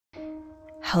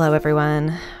Hello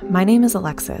everyone, my name is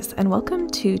Alexis and welcome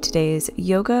to today's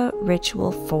yoga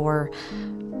ritual for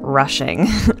rushing.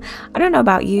 I don't know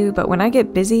about you, but when I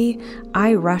get busy,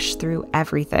 I rush through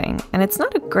everything and it's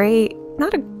not a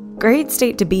great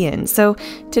state to be in. So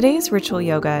today's ritual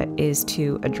yoga is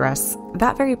to address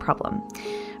that very problem.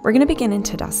 We're going to begin in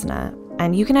Tadasana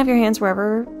and you can have your hands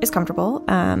wherever is comfortable.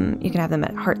 You can have them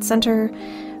at heart center,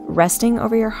 resting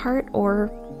over your heart, or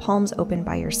palms open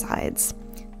by your sides.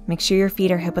 Make sure your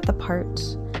feet are hip-width apart.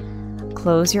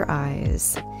 Close your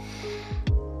eyes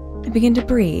and begin to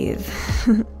breathe.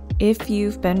 If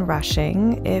you've been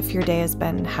rushing, if your day has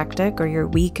been hectic or your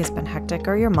week has been hectic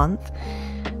or your month,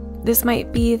 this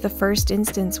might be the first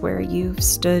instance where you've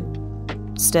stood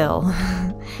still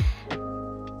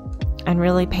and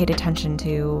really paid attention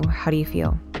to how you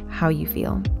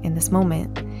feel in this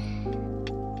moment.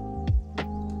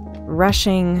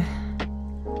 Rushing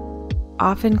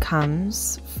often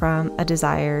comes from a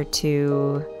desire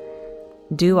to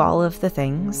do all of the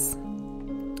things,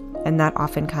 and that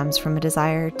often comes from a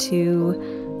desire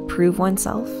to prove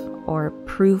oneself or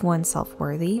prove oneself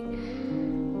worthy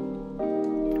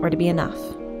or to be enough.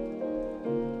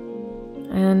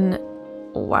 And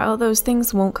while those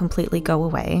things won't completely go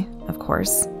away, of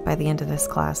course, by the end of this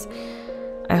class,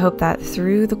 I hope that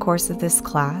through the course of this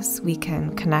class we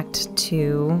can connect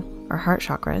to our heart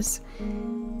chakras.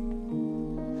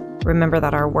 Remember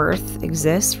that our worth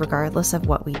exists regardless of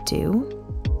what we do.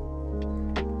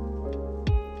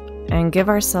 And give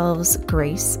ourselves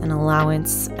grace and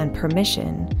allowance and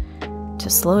permission to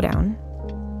slow down,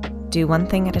 do one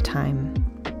thing at a time,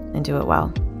 and do it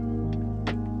well.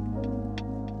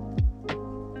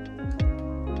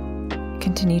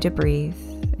 Continue to breathe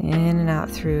in and out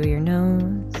through your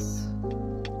nose.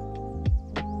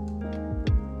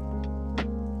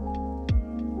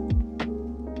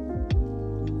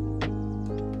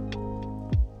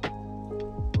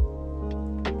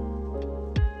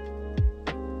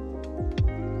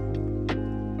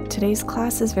 Today's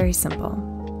class is very simple.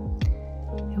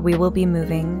 We will be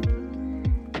moving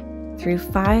through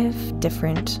 5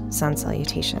 different sun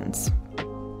salutations,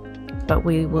 but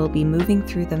we will be moving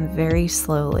through them very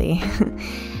slowly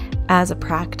as a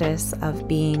practice of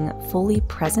being fully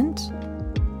present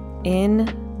in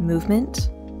movement,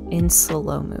 in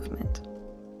slow movement.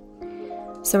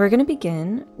 So we're going to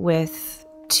begin with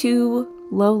 2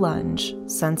 low lunge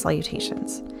sun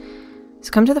salutations.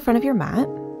 So come to the front of your mat,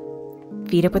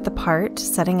 feet up width apart,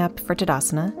 setting up for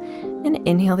Tadasana, and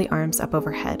inhale the arms up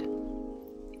overhead.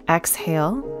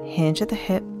 Exhale, hinge at the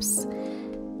hips,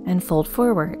 and fold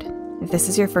forward. If this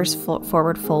is your first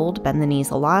forward fold, bend the knees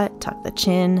a lot, tuck the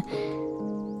chin.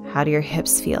 How do your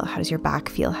hips feel? How does your back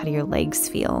feel? How do your legs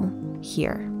feel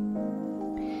here?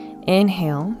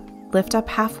 Inhale, lift up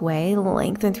halfway,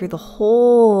 lengthen through the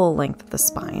whole length of the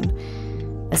spine,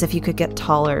 as if you could get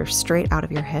taller straight out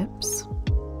of your hips.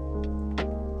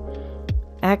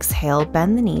 Exhale,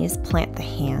 bend the knees, plant the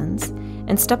hands,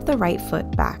 and step the right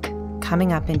foot back,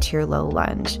 coming up into your low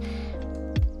lunge.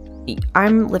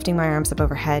 I'm lifting my arms up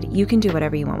overhead. You can do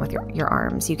whatever you want with your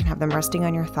arms. You can have them resting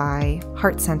on your thigh,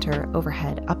 heart center,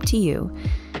 overhead, up to you.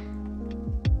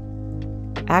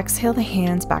 Exhale the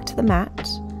hands back to the mat.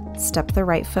 Step the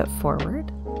right foot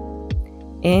forward.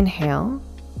 Inhale,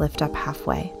 lift up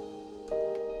halfway.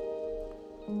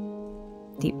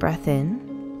 Deep breath in.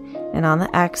 And on the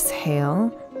exhale,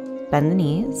 bend the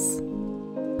knees,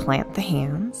 plant the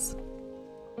hands,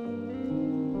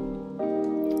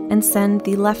 and send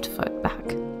the left foot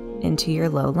back into your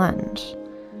low lunge.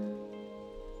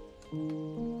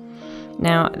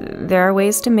 Now, there are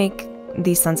ways to make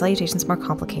these sun salutations more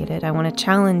complicated. I want to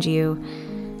challenge you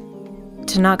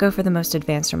to not go for the most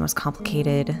advanced or most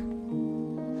complicated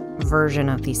version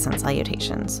of these sun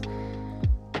salutations.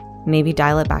 Maybe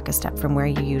dial it back a step from where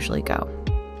you usually go.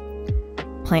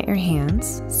 Plant your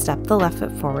hands, step the left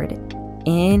foot forward,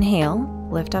 inhale,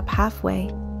 lift up halfway.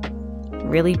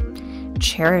 Really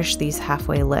cherish these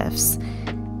halfway lifts.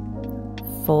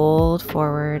 Fold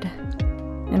forward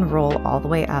and roll all the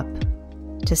way up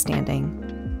to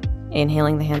standing.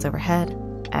 Inhaling the hands overhead,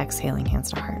 exhaling hands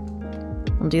to heart.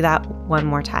 We'll do that one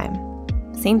more time.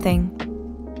 Same thing,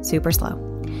 super slow.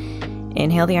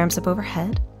 Inhale the arms up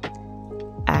overhead,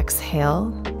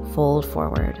 exhale, fold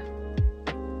forward.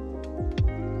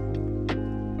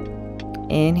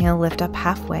 Inhale, lift up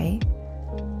halfway.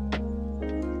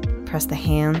 Press the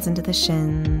hands into the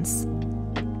shins.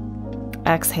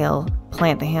 Exhale,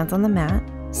 plant the hands on the mat.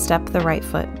 Step the right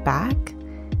foot back.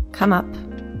 Come up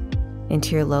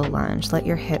into your low lunge. Let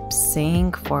your hips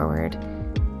sink forward.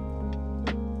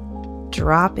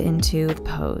 Drop into the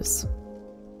pose.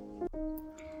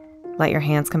 Let your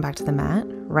hands come back to the mat.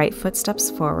 Right foot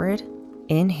steps forward.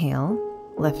 Inhale,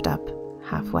 lift up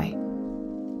halfway.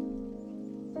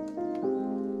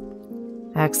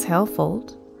 Exhale,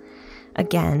 fold.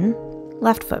 Again,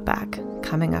 left foot back,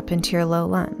 coming up into your low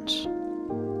lunge.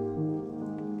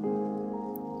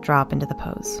 Drop into the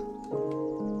pose.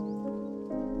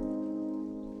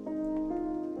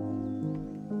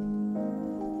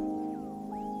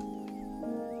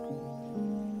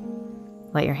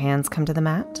 Let your hands come to the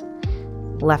mat.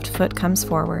 Left foot comes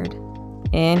forward.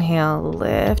 Inhale,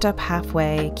 lift up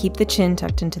halfway. Keep the chin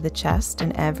tucked into the chest,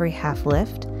 and every half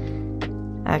lift.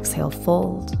 Exhale,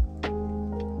 fold.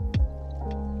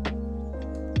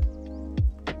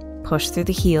 Push through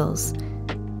the heels.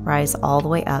 Rise all the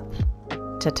way up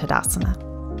to Tadasana.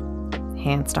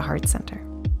 Hands to heart center.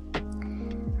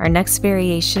 Our next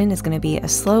variation is going to be a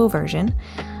slow version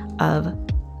of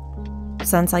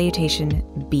Sun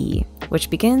Salutation B, which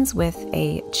begins with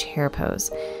a chair pose.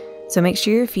 So make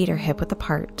sure your feet are hip width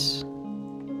apart.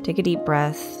 Take a deep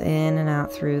breath in and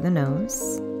out through the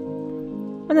nose.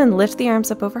 And then lift the arms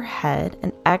up overhead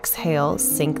and exhale,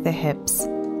 sink the hips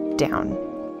down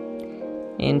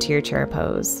into your chair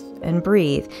pose and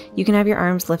breathe. You can have your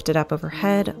arms lifted up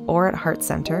overhead or at heart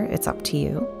center. It's up to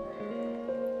you.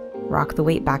 Rock the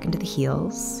weight back into the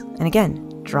heels. And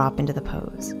again, drop into the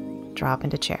pose. Drop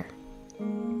into chair.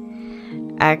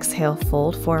 Exhale,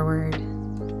 fold forward.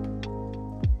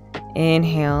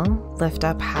 Inhale, lift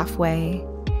up halfway.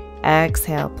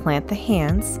 Exhale, plant the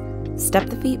hands. Step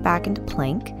the feet back into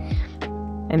plank.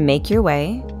 And make your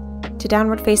way to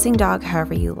downward facing dog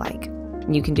however you like.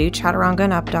 You can do chaturanga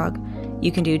and up dog.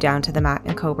 You can do down to the mat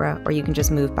and cobra, or you can just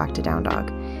move back to down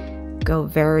dog. Go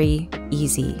very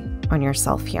easy on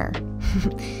yourself here.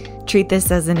 Treat this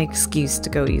as an excuse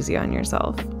to go easy on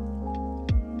yourself.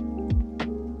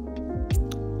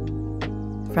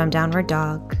 From downward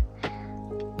dog,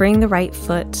 bring the right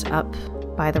foot up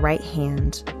by the right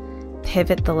hand.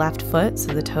 Pivot the left foot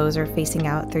so the toes are facing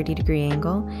out 30-degree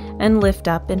angle, and lift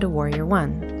up into warrior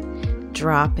one.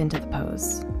 Drop into the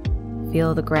pose.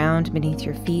 Feel the ground beneath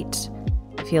your feet.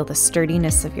 Feel the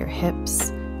sturdiness of your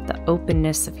hips, the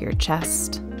openness of your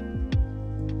chest.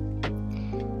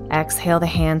 Exhale the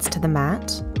hands to the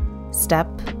mat. Step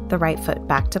the right foot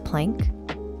back to plank.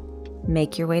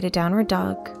 Make your way to downward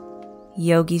dog.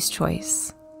 Yogi's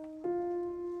choice.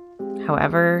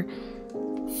 However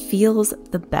feels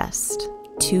the best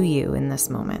to you in this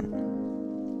moment.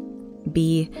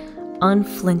 Be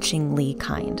unflinchingly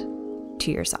kind to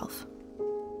yourself.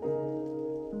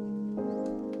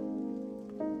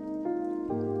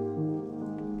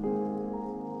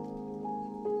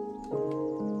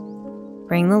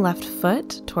 Bring the left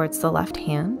foot towards the left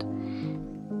hand.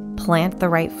 Plant the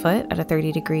right foot at a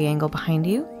 30-degree angle behind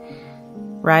you.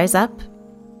 Rise up,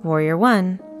 warrior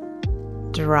one.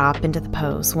 Drop into the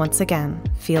pose. Once again,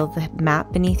 feel the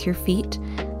mat beneath your feet,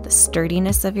 the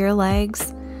sturdiness of your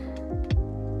legs,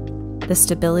 the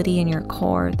stability in your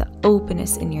core, the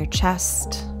openness in your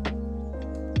chest.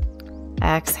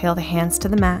 Exhale the hands to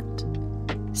the mat.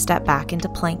 Step back into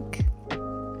plank.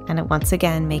 And once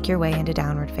again, make your way into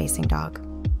downward facing dog.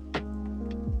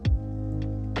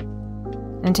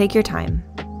 And take your time.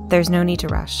 There's no need to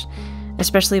rush.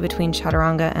 Especially between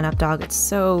chaturanga and up dog, it's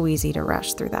so easy to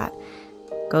rush through that.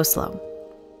 Go slow.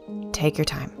 Take your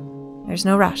time. There's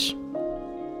no rush.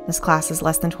 This class is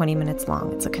less than 20 minutes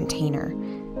long. It's a container.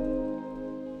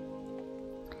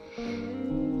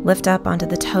 Lift up onto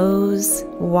the toes.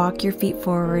 Walk your feet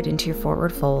forward into your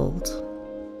forward fold.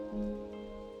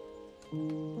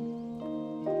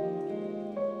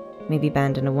 Maybe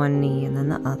bend into one knee and then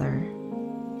the other.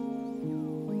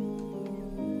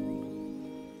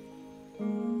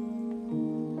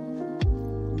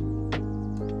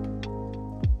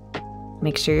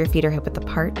 Make sure your feet are hip width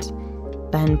apart.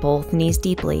 Bend both knees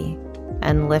deeply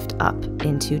and lift up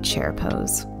into chair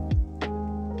pose.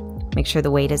 Make sure the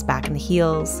weight is back in the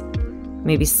heels.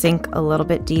 Maybe sink a little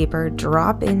bit deeper.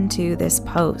 Drop into this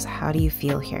pose. How do you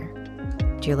feel here?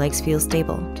 Do your legs feel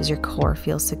stable? Does your core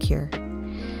feel secure?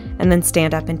 And then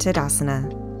stand up into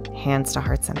Tadasana, hands to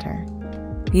heart center.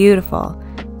 Beautiful.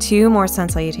 2 more sun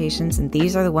salutations, and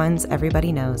these are the ones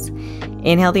everybody knows.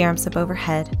 Inhale the arms up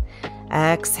overhead.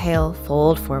 Exhale,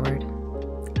 fold forward.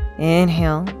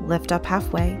 Inhale, lift up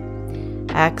halfway.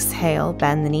 Exhale,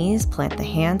 bend the knees, plant the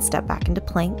hands, step back into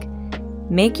plank.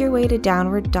 Make your way to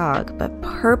downward dog, but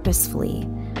purposefully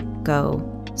go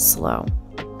slow.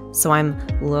 So I'm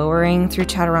lowering through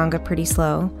chaturanga pretty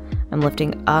slow. I'm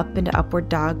lifting up into upward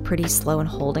dog pretty slow and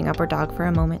holding upward dog for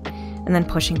a moment, and then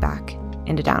pushing back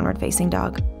into downward facing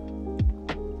dog.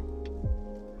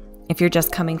 If you're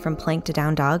just coming from plank to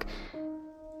down dog,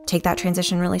 take that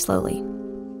transition really slowly.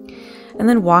 And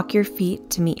then walk your feet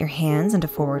to meet your hands into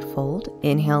forward fold.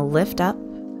 Inhale, lift up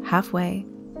halfway.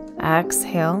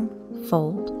 Exhale,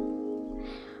 fold.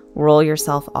 Roll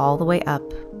yourself all the way up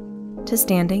to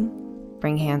standing.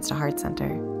 Bring hands to heart center.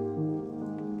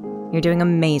 You're doing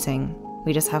amazing.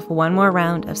 We just have one more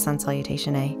round of Sun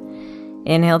Salutation A.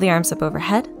 Inhale the arms up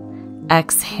overhead.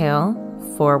 Exhale,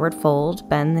 forward fold.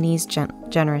 Bend the knees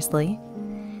generously.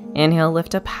 Inhale,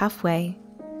 lift up halfway.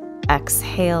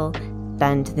 Exhale,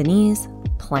 bend the knees,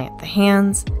 plant the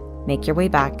hands, make your way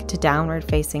back to downward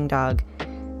facing dog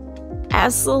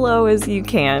as slow as you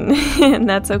can. And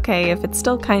that's okay if it's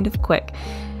still kind of quick.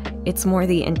 It's more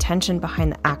the intention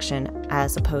behind the action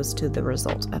as opposed to the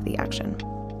result of the action.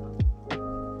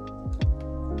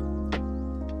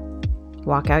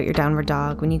 Walk out your downward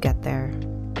dog when you get there.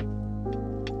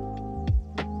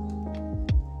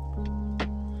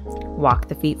 Walk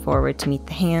the feet forward to meet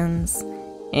the hands.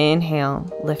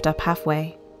 Inhale, lift up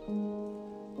halfway.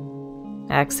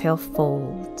 Exhale,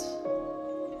 fold.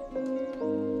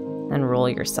 And roll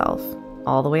yourself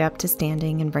all the way up to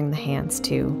standing and bring the hands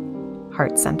to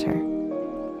heart center.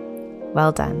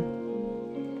 Well done.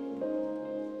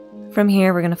 From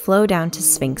here, we're going to flow down to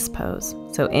Sphinx pose.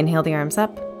 So inhale the arms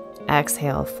up.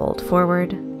 Exhale, fold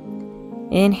forward.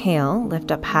 Inhale,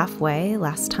 lift up halfway,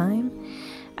 last time.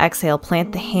 Exhale,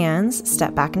 plant the hands,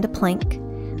 step back into plank.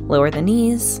 Lower the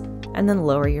knees, and then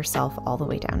lower yourself all the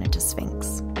way down into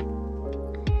Sphinx.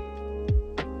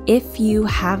 If you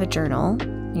have a journal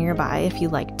nearby, if you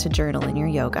like to journal in your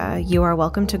yoga, you are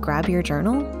welcome to grab your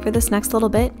journal for this next little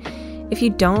bit. If you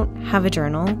don't have a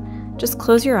journal, just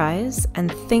close your eyes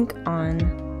and think on,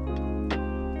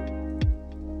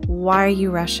 why are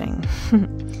you rushing?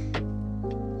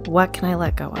 What can I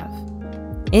let go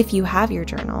of? If you have your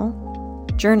journal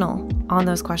on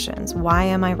those questions. Why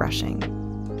am I rushing?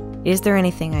 Is there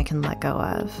anything I can let go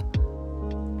of?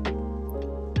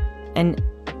 And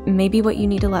maybe what you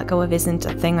need to let go of isn't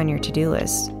a thing on your to-do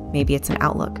list. Maybe it's an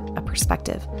outlook, a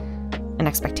perspective, an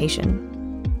expectation.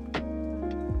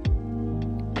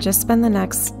 Just spend the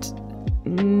next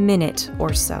minute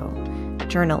or so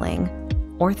journaling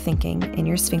or thinking in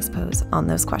your Sphinx pose on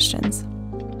those questions.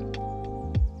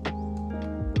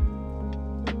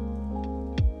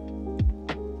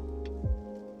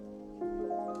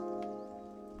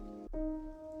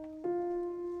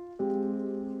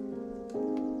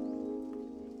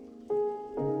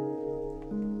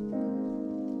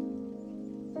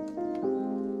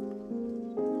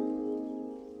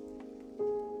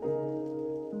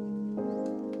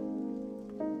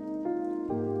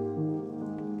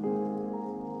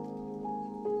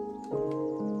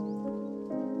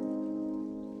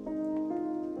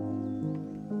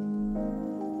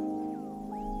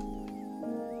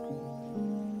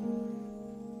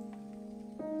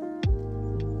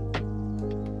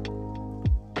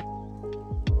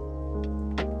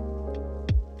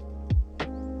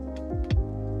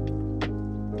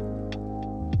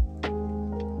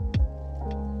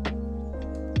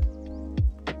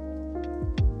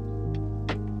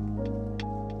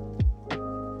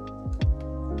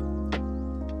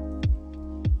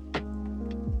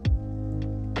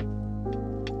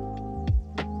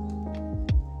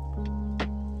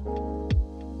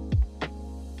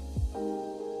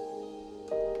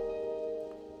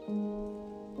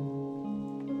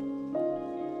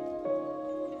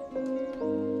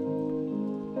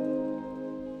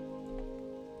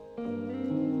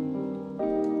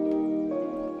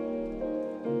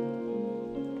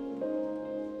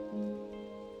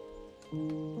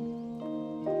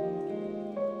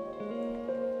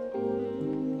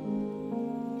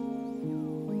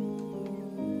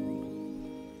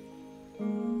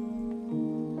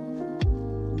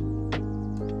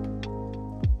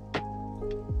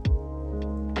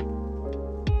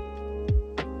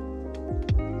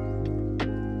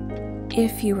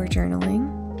 If you were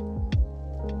journaling,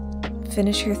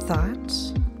 finish your thought,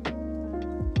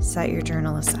 set your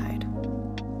journal aside.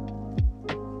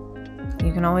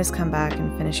 You can always come back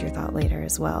and finish your thought later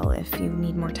as well if you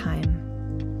need more time.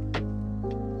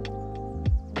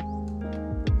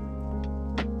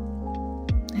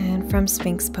 And from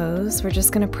Sphinx pose, we're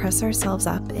just going to press ourselves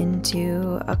up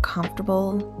into a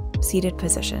comfortable seated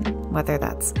position, whether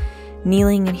that's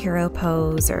kneeling in hero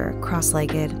pose or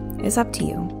cross-legged is up to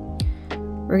you.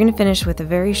 We're going to finish with a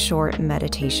very short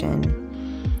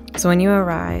meditation. So when you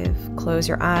arrive, close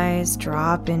your eyes,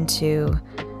 drop into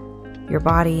your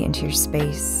body, into your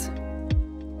space.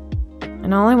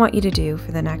 And all I want you to do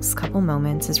for the next couple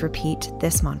moments is repeat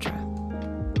this mantra.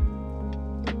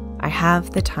 I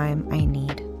have the time I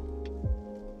need.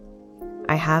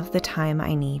 I have the time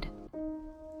I need.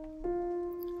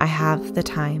 have the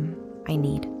time I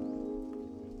need.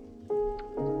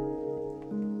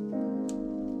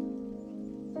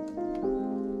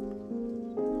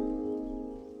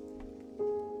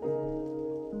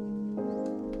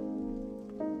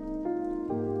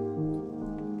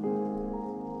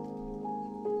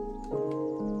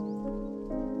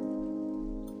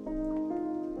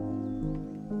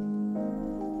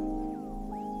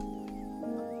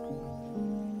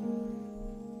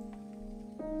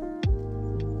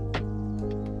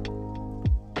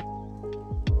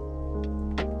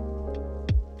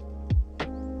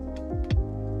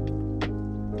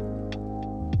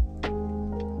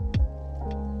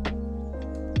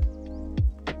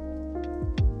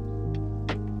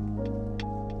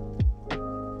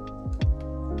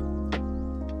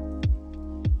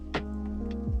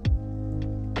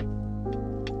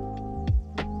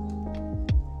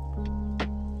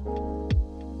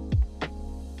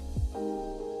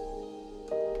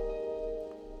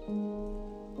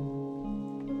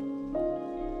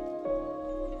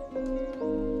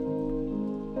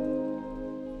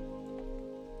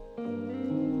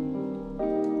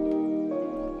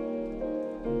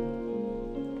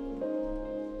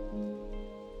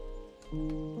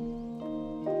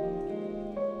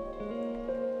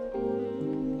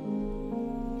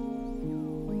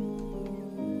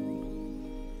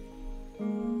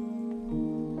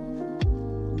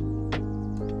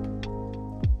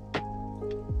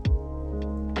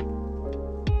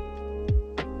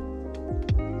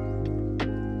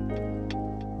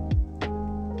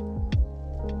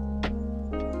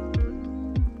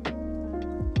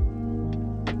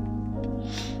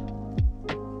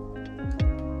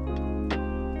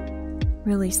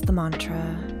 Release the mantra.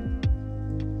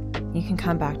 You can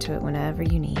come back to it whenever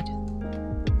you need.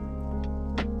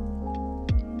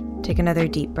 Take another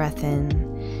deep breath in.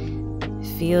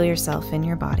 Feel yourself in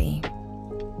your body.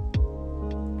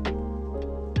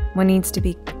 What needs to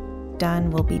be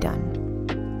done will be done.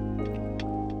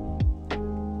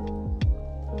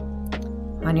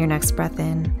 On your next breath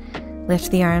in,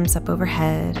 lift the arms up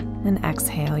overhead and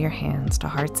exhale your hands to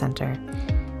heart center.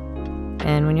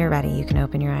 And when you're ready, you can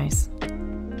open your eyes.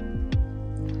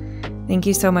 Thank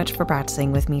you so much for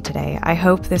practicing with me today. I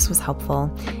hope this was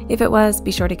helpful. If it was,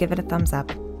 be sure to give it a thumbs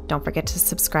up. Don't forget to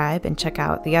subscribe and check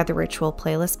out the other ritual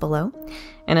playlist below.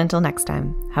 And until next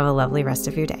time, have a lovely rest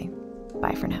of your day.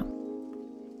 Bye for now.